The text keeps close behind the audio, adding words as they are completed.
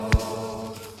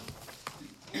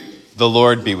The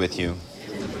Lord be with you.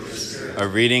 A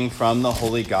reading from the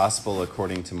Holy Gospel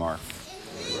according to Mark.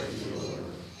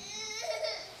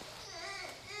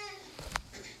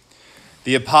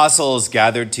 The apostles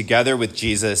gathered together with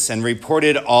Jesus and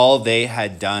reported all they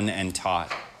had done and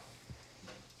taught.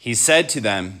 He said to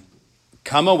them,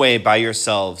 "Come away by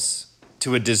yourselves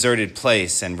to a deserted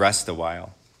place and rest a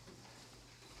while."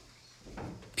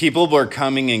 People were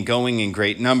coming and going in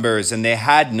great numbers, and they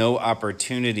had no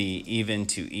opportunity even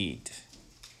to eat.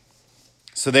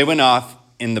 So they went off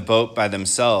in the boat by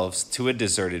themselves to a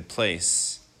deserted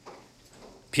place.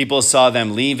 People saw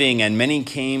them leaving, and many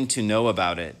came to know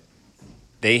about it.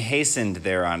 They hastened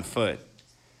there on foot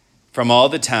from all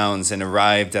the towns and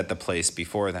arrived at the place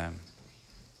before them.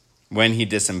 When he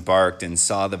disembarked and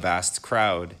saw the vast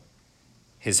crowd,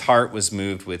 his heart was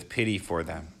moved with pity for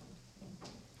them,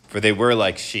 for they were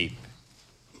like sheep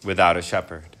without a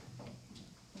shepherd.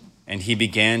 And he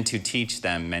began to teach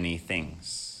them many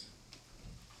things.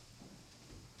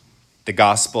 The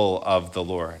Gospel of the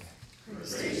Lord.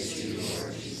 Praise to you,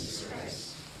 Lord Jesus Christ.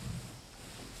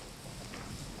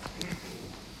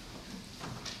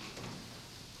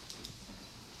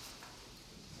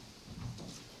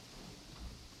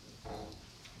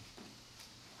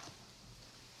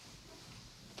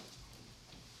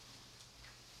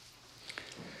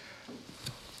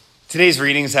 Today's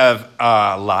readings have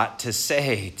a lot to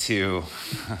say to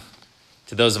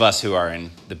those of us who are in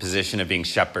the position of being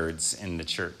shepherds in the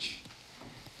church.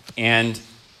 And,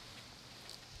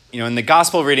 in the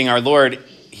gospel reading, our Lord,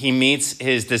 he meets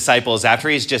his disciples after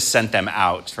he's just sent them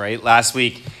out, right? Last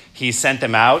week, he sent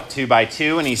them out 2 by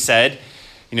 2, and he said,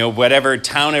 whatever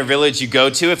town or village you go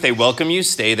to, if they welcome you,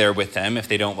 stay there with them. If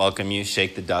they don't welcome you,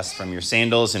 shake the dust from your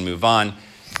sandals and move on.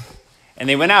 And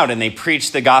they went out and they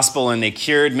preached the gospel and they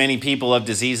cured many people of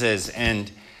diseases and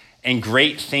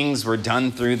great things were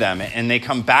done through them. And they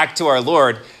come back to our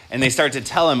Lord and they start to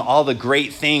tell him all the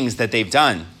great things that they've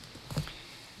done.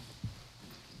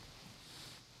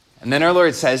 And then our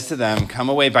Lord says to them, "Come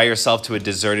away by yourself to a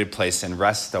deserted place and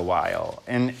rest a while."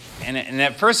 And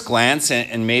at first glance,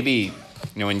 and maybe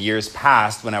in years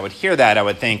past, when I would hear that, I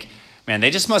would think, man, they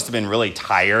just must have been really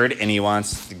tired and he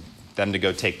wants them to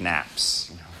go take naps.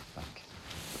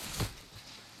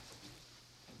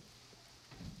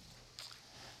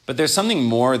 But there's something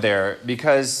more there,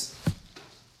 because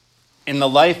in the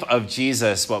life of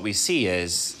Jesus, what we see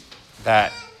is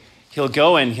that he'll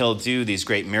go and he'll do these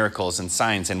great miracles and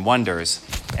signs and wonders,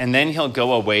 and then he'll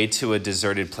go away to a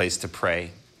deserted place to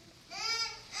pray.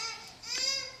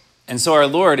 And so our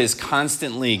Lord is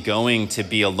constantly going to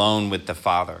be alone with the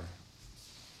Father.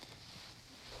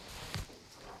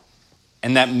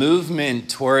 And that movement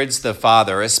towards the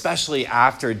Father, especially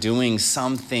after doing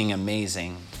something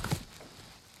amazing,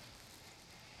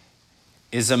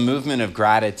 is a movement of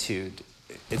gratitude.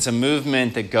 It's a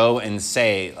movement that go and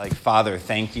say, like, "Father,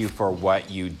 thank you for what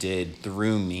you did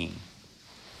through me."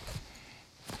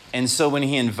 And so when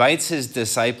he invites his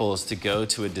disciples to go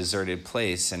to a deserted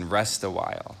place and rest a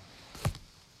while,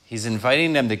 he's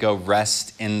inviting them to go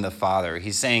rest in the Father.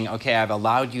 He's saying, okay, I've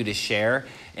allowed you to share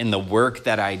in the work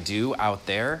that I do out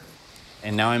there,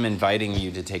 and now I'm inviting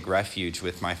you to take refuge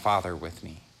with my Father with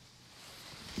me.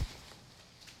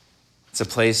 It's a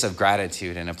place of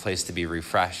gratitude and a place to be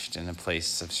refreshed and a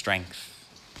place of strength,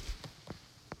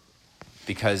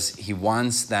 because he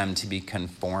wants them to be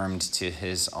conformed to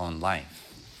his own life.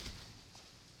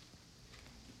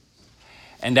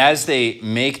 And as they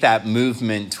make that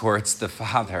movement towards the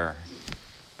Father,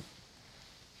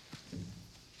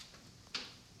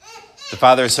 the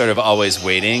Father is sort of always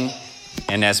waiting.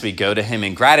 And as we go to him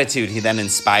in gratitude, he then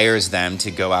inspires them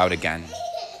to go out again.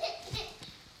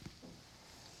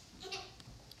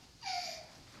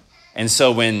 And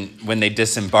so when they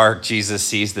disembark, Jesus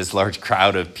sees this large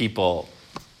crowd of people.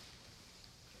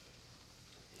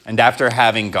 And after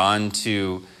having gone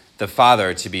to the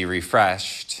Father to be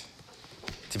refreshed,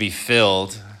 to be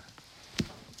filled,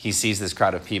 he sees this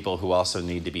crowd of people who also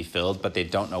need to be filled, but they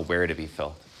don't know where to be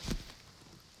filled.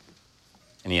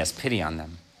 And he has pity on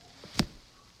them.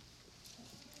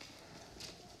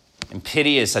 And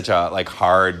pity is such a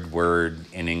hard word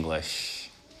in English.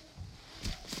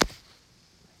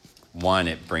 One,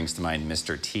 it brings to mind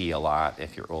Mr. T a lot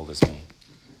if you're old as me.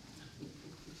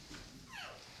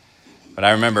 But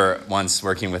I remember once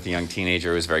working with a young teenager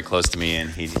who was very close to me,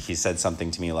 and he said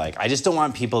something to me like, "I just don't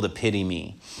want people to pity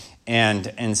me."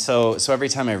 And so every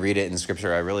time I read it in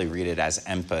Scripture, I really read it as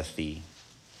empathy.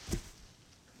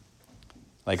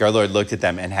 Like our Lord looked at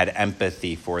them and had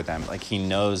empathy for them. Like he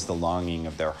knows the longing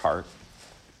of their heart,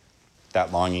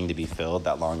 that longing to be filled,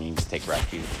 that longing to take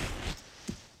refuge.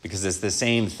 because it's the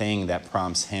same thing that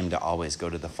prompts him to always go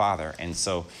to the Father. And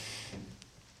so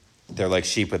they're like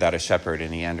sheep without a shepherd,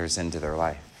 and he enters into their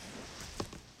life.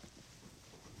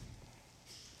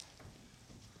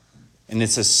 And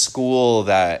it's a school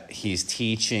that he's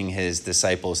teaching his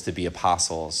disciples to be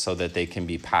apostles so that they can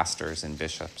be pastors and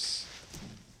bishops.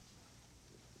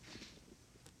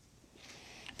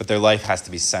 But their life has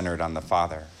to be centered on the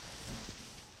Father.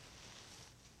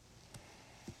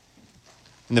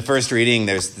 In the first reading,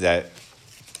 there's that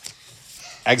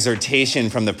exhortation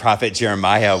from the prophet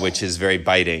Jeremiah, which is very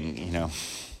biting,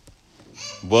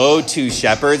 Woe to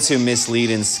shepherds who mislead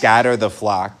and scatter the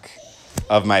flock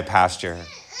of my pasture.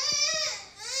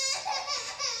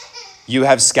 You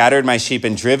have scattered my sheep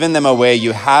and driven them away.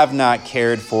 You have not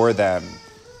cared for them.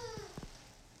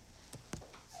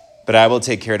 But I will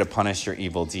take care to punish your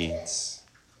evil deeds.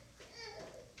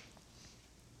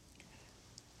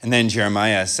 And then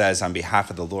Jeremiah says on behalf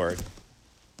of the Lord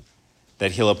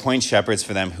that he'll appoint shepherds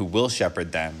for them who will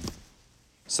shepherd them,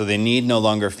 so they need no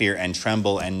longer fear and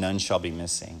tremble, and none shall be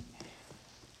missing.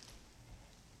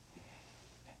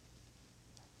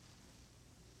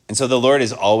 And so the Lord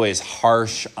is always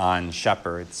harsh on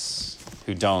shepherds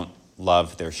who don't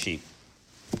love their sheep.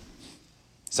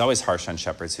 He's always harsh on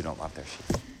shepherds who don't love their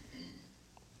sheep.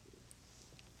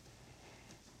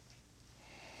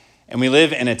 And we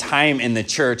live in a time in the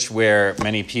church where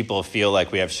many people feel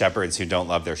like we have shepherds who don't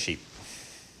love their sheep.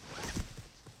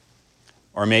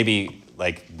 Or maybe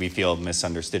like we feel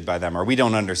misunderstood by them, or we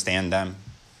don't understand them.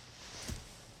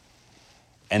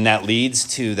 And that leads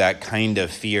to that kind of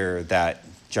fear that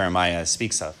Jeremiah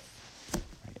speaks of.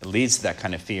 It leads to that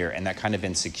kind of fear and that kind of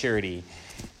insecurity.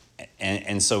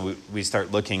 And so we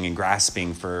start looking and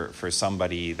grasping for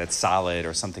somebody that's solid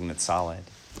or something that's solid.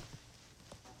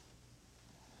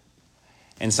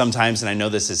 And sometimes, and I know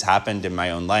this has happened in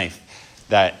my own life,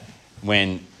 that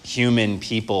when human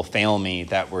people fail me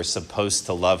that were supposed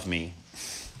to love me,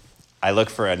 I look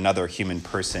for another human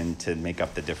person to make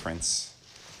up the difference.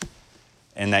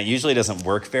 And that usually doesn't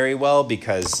work very well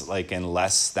because,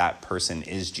 unless that person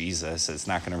is Jesus, it's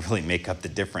not going to really make up the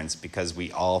difference because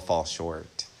we all fall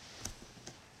short.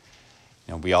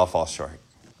 We all fall short.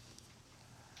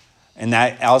 And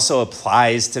that also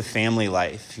applies to family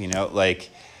life,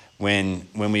 when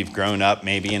we've grown up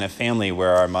maybe in a family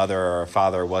where our mother or our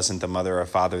father wasn't the mother or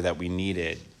father that we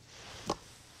needed.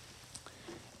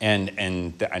 And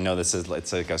I know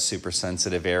it's like a super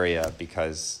sensitive area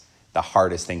because the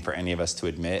hardest thing for any of us to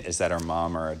admit is that our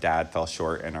mom or our dad fell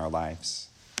short in our lives.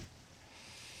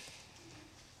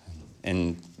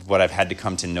 And what I've had to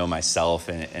come to know myself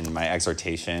and my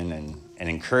exhortation and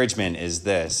encouragement is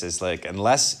this,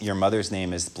 unless your mother's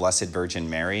name is Blessed Virgin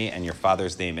Mary and your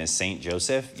father's name is Saint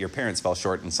Joseph, your parents fell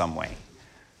short in some way.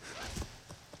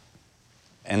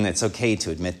 And it's okay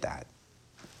to admit that.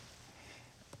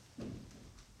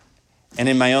 And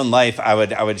in my own life, I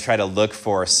would try to look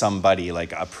for somebody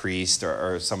like a priest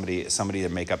or somebody to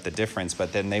make up the difference,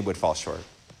 but then they would fall short.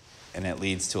 And it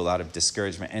leads to a lot of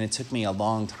discouragement. And it took me a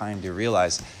long time to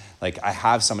realize, I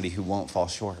have somebody who won't fall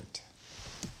short.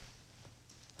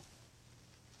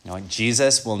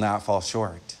 Jesus will not fall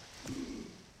short.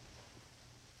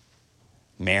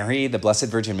 Mary, the Blessed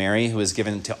Virgin Mary, who is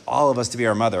given to all of us to be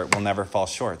our mother, will never fall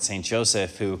short. Saint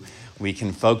Joseph, who we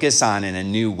can focus on in a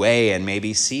new way and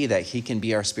maybe see that he can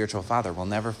be our spiritual father, will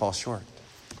never fall short.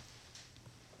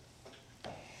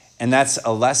 And that's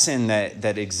a lesson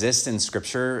that exists in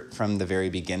Scripture from the very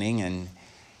beginning, and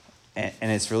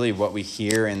it's really what we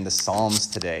hear in the Psalms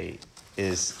today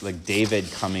is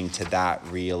David coming to that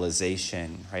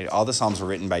realization, right? All the Psalms were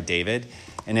written by David,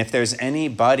 and if there's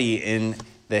anybody in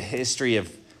the history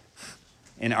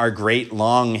in our great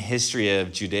long history of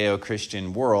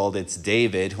Judeo-Christian world, it's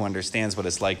David who understands what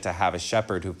it's like to have a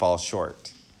shepherd who falls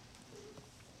short.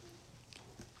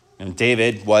 And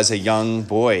David was a young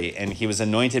boy, and he was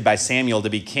anointed by Samuel to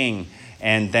be king.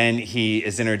 And then he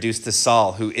is introduced to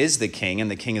Saul, who is the king,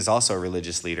 and the king is also a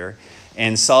religious leader.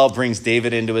 And Saul brings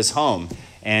David into his home,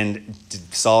 and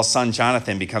Saul's son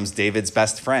Jonathan becomes David's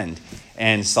best friend.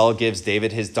 And Saul gives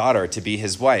David his daughter to be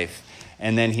his wife.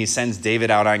 And then he sends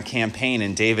David out on campaign,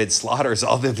 and David slaughters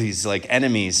all of these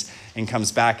enemies and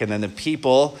comes back. And then the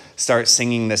people start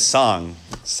singing this song.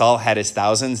 Saul had his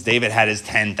thousands, David had his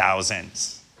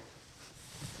 10,000s.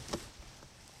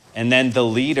 And then the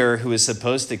leader who is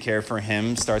supposed to care for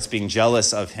him starts being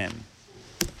jealous of him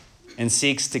and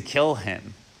seeks to kill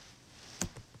him.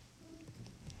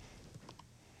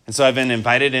 And so I've been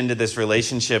invited into this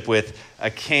relationship with a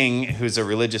king who's a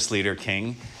religious leader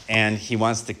king, and he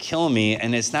wants to kill me,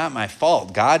 and it's not my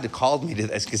fault. God called me to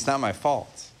this. It's not my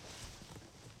fault.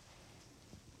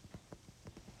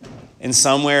 And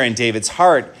somewhere in David's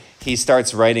heart, he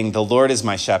starts writing, "The Lord is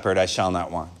my shepherd, I shall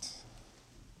not want."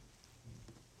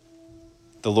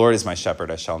 The Lord is my shepherd,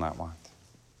 I shall not want.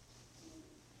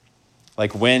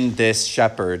 Like when this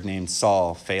shepherd named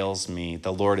Saul fails me,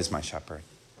 the Lord is my shepherd,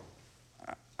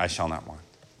 I shall not want.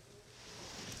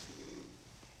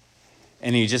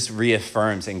 And he just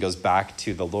reaffirms and goes back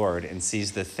to the Lord and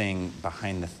sees the thing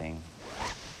behind the thing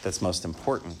that's most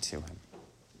important to him.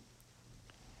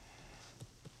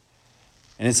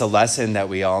 And it's a lesson that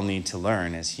we all need to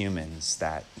learn as humans,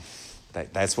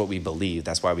 that's what we believe.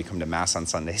 That's why we come to Mass on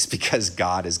Sundays, because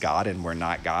God is God and we're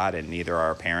not God, and neither are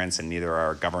our parents and neither are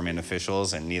our government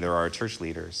officials and neither are our church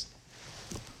leaders.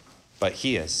 But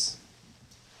he is.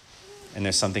 And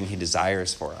there's something he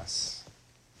desires for us.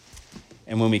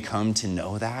 And when we come to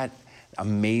know that,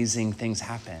 amazing things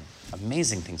happen.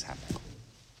 Amazing things happen.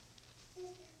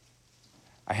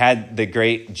 I had the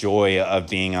great joy of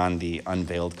being on the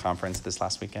Unveiled conference this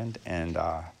last weekend, and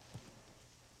I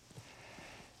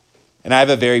have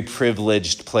a very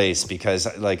privileged place because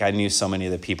I knew so many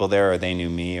of the people there, or they knew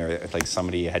me, or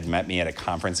somebody had met me at a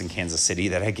conference in Kansas City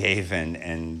that I gave,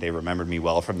 and they remembered me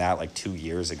well from that 2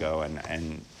 years ago,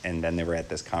 and then they were at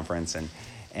this conference,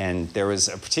 and there was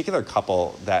a particular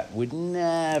couple that would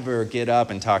never get up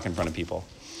and talk in front of people,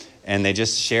 and they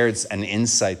just shared an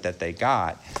insight that they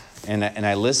got, and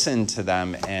I listened to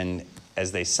them, and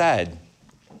as they said,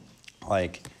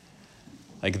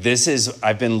 this is,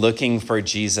 I've been looking for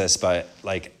Jesus, but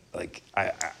I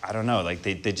don't know,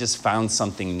 they just found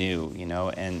something new,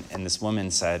 and this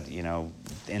woman said,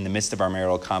 in the midst of our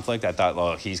marital conflict, I thought,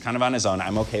 well, he's kind of on his own.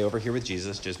 I'm okay over here with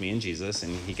Jesus, just me and Jesus,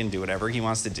 and he can do whatever he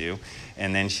wants to do.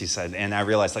 And then she said, and I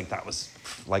realized that was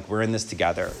we're in this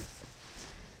together.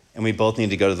 And we both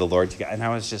need to go to the Lord together. And I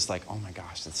was just oh my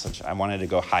gosh, I wanted to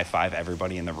go high five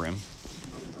everybody in the room.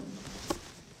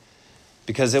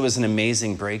 Because it was an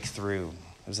amazing breakthrough.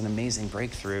 It was an amazing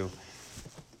breakthrough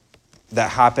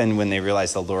that happened when they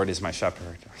realized the Lord is my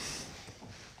shepherd.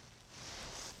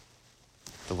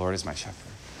 The Lord is my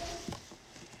shepherd.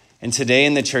 And today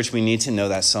in the church, we need to know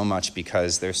that so much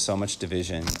because there's so much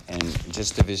division and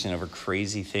just division over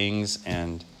crazy things.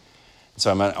 And so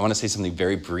I want to say something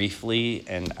very briefly,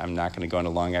 and I'm not going to go into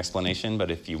a long explanation, but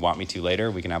if you want me to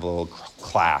later, we can have a little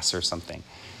class or something.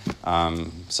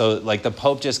 So the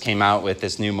Pope just came out with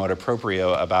this new motu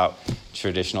proprio about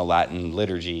traditional Latin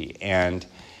liturgy, and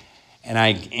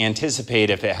I anticipate,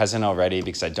 if it hasn't already,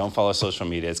 because I don't follow social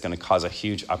media, it's going to cause a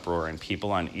huge uproar, and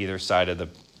people on either side of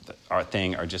our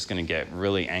thing are just going to get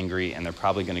really angry, and they're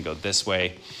probably going to go this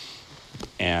way,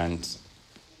 and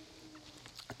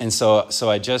so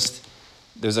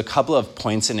there's a couple of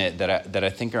points in it that I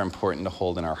think are important to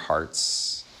hold in our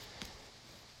hearts.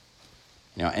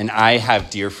 And I have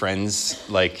dear friends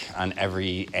on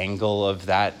every angle of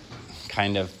that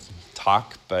kind of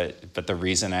talk, but the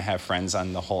reason I have friends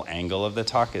on the whole angle of the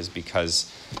talk is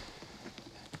because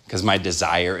my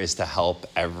desire is to help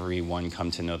everyone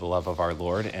come to know the love of our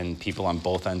Lord, and people on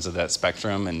both ends of that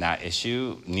spectrum and that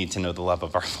issue need to know the love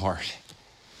of our Lord.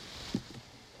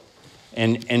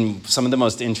 And some of the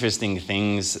most interesting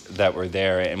things that were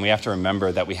there, and we have to remember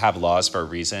that we have laws for a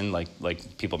reason,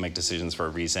 like people make decisions for a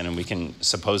reason, and we can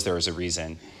suppose there is a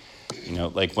reason.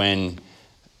 When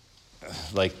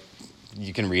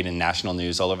you can read in national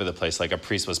news all over the place, a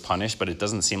priest was punished, but it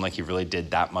doesn't seem like he really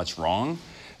did that much wrong.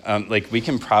 We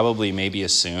can probably maybe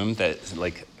assume that,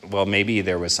 maybe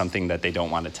there was something that they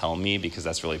don't want to tell me because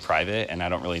that's really private, and I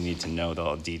don't really need to know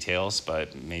the details,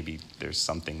 but maybe there's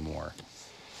something more.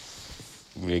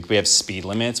 We have speed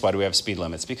limits. Why do we have speed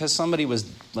limits? Because somebody was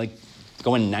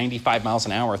going 95 miles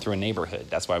an hour through a neighborhood.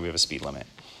 That's why we have a speed limit.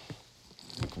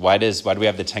 Why do we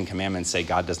have the 10 Commandments say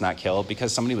God does not kill?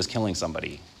 Because somebody was killing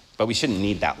somebody. But we shouldn't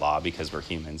need that law because we're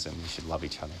humans and we should love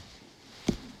each other.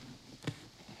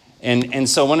 And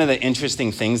so one of the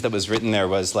interesting things that was written there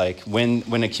was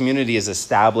when a community is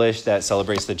established that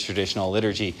celebrates the traditional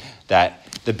liturgy, that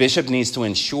the bishop needs to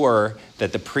ensure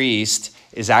that the priest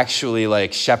is actually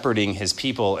shepherding his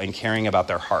people and caring about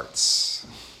their hearts.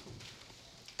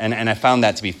 And I found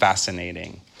that to be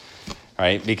fascinating,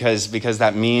 right? Because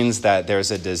that means that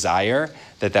there's a desire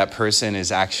that person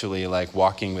is actually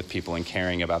walking with people and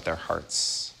caring about their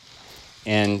hearts.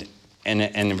 And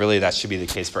really that should be the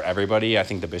case for everybody. I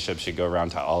think the bishop should go around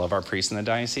to all of our priests in the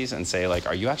diocese and say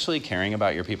are you actually caring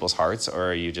about your people's hearts,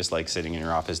 or are you just sitting in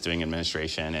your office doing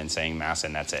administration and saying Mass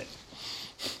and that's it?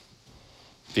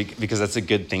 Because that's a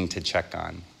good thing to check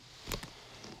on.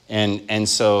 And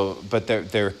so, but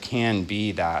there can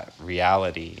be that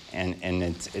reality, and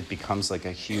it becomes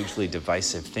a hugely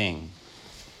divisive thing.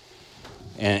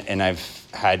 And I've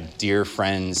had dear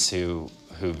friends who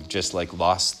who've just like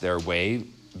lost their way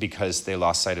because they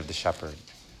lost sight of the shepherd.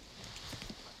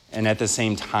 And at the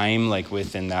same time, like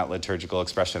within that liturgical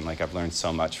expression, like I've learned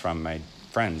so much from my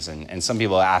friends. And some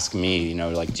people ask me,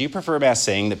 like, do you prefer Mass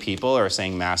saying the people or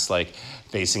saying Mass like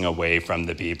facing away from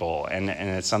the people? And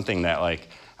it's something that like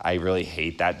I really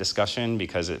hate that discussion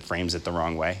because it frames it the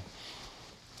wrong way.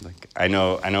 Like I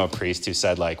know a priest who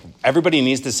said like everybody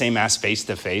needs to say Mass face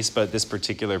to face, but this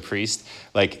particular priest,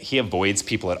 like he avoids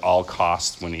people at all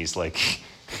costs when he's like,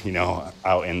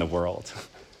 out in the world.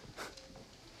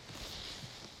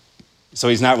 So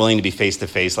he's not willing to be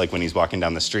face-to-face like when he's walking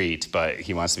down the street, but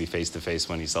he wants to be face-to-face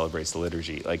when he celebrates the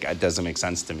liturgy. Like, it doesn't make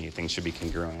sense to me. Things should be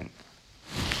congruent.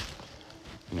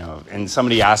 And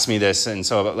somebody asked me this, and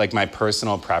so, like, my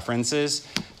personal preferences,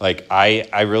 like,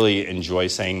 I really enjoy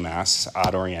saying Mass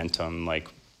ad orientem,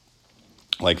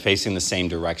 like facing the same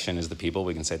direction as the people.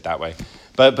 We can say it that way.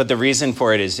 But the reason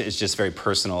for it is just very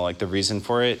personal. Like, the reason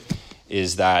for it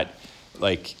is that,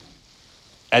 like,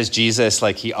 as Jesus,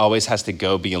 like he always has to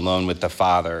go be alone with the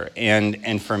Father.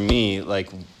 And for me,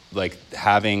 like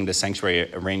having the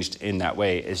sanctuary arranged in that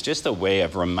way is just a way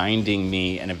of reminding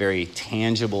me in a very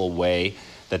tangible way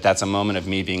that that's a moment of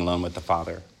me being alone with the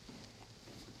Father.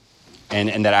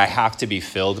 And that I have to be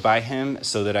filled by him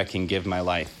so that I can give my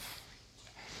life.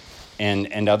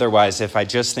 And otherwise, if I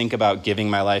just think about giving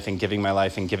my life and giving my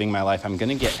life and giving my life, I'm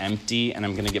going to get empty and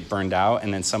I'm going to get burned out.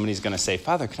 And then somebody's going to say,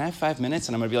 Father, can I have 5 minutes?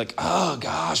 And I'm going to be like, oh,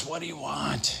 gosh, what do you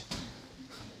want?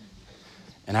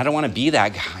 And I don't want to be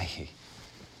that guy.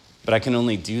 But I can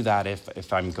only do that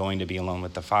if I'm going to be alone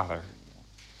with the Father.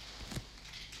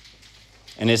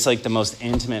 And it's like the most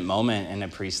intimate moment in a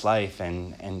priest's life.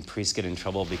 And priests get in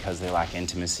trouble because they lack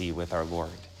intimacy with our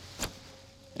Lord.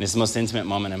 And it's the most intimate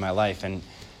moment in my life.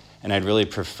 And I'd really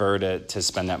prefer to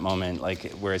spend that moment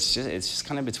like where it's just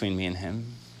kind of between me and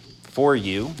him for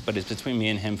you, but it's between me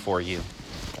and him for you,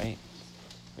 right?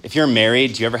 If you're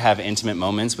married, do you ever have intimate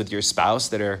moments with your spouse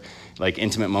that are like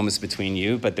intimate moments between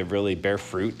you, but that really bear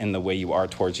fruit in the way you are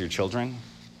towards your children?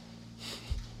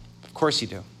 Of course you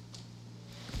do.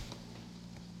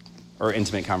 Or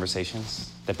intimate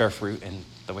conversations that bear fruit in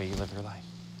the way you live your life.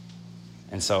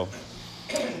 And so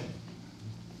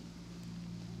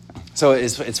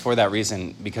it's for that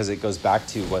reason, because it goes back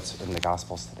to what's in the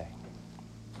Gospels today.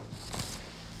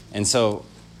 And so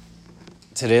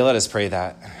today let us pray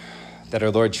that our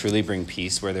Lord truly bring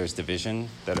peace where there's division,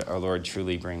 that our Lord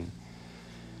truly bring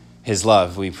his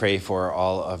love. We pray for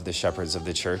all of the shepherds of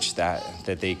the church that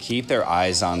they keep their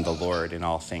eyes on the Lord in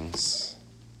all things.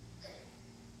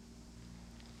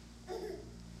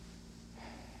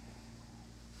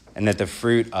 And that the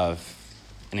fruit of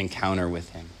an encounter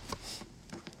with him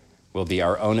will be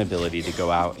our own ability to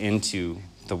go out into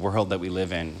the world that we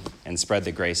live in and spread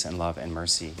the grace and love and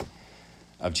mercy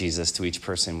of Jesus to each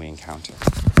person we encounter.